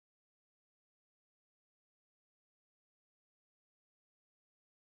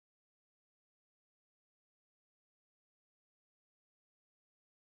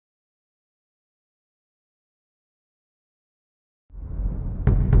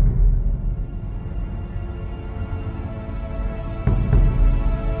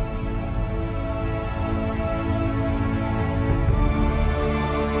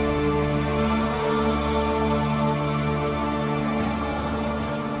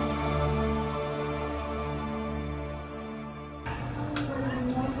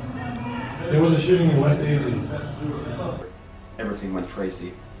There was a shooting in West Asia. Everything went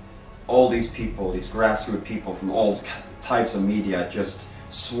crazy. All these people, these grassroots people from all types of media just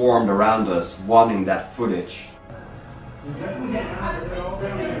swarmed around us wanting that footage.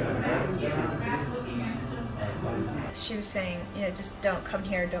 She was saying, you know, just don't come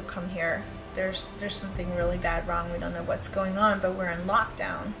here, don't come here. There's something really bad wrong. We don't know what's going on, but we're in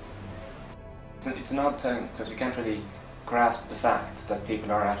lockdown. It's an odd thing because you can't really grasp the fact that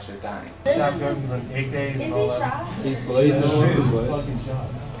people are actually dying. Shotguns and AKs and all that. He's bleeding. Fucking shot.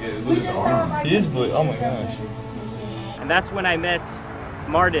 He is bleeding. Oh my gosh. And that's when I met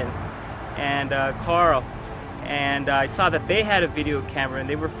Martin and Carl, and I saw that they had a video camera and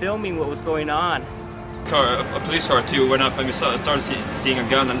they were filming what was going on. A police car too went up and we started seeing a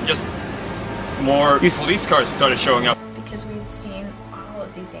gun, and just more police cars started showing up. Because we'd seen all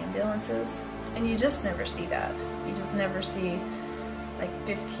of these ambulances, and you just never see that. You just never see like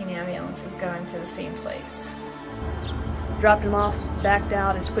 15 ambulances going to the same place. Dropped him off, backed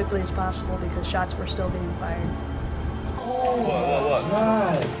out as quickly as possible because shots were still being fired. Oh,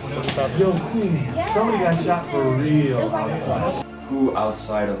 God. Yo, Queen, somebody got shot for real outside. Who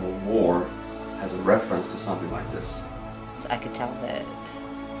outside of a war has a reference to something like this? So I could tell that,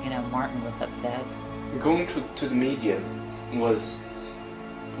 you know, Martin was upset. Going to the media was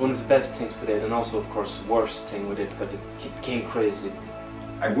one of the best things we did, and also of course the worst thing we did because it became crazy.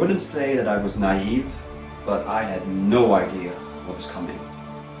 I wouldn't say that I was naive, but I had no idea what was coming.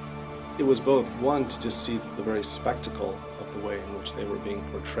 It was both, one, to just see the very spectacle of the way in which they were being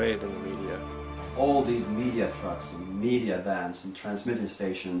portrayed in the media. All these media trucks and media vans and transmitting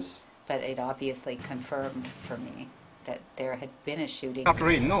stations. But it obviously confirmed for me that there had been a shooting. Not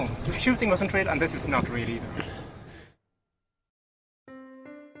real, no. The shooting wasn't real, and this is not real either.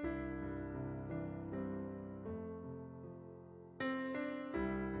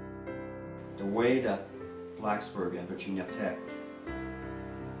 The way that Blacksburg and Virginia Tech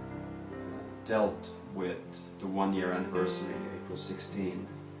dealt with the 1-year anniversary, April 16,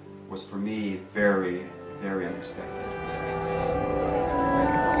 was for me very, very unexpected.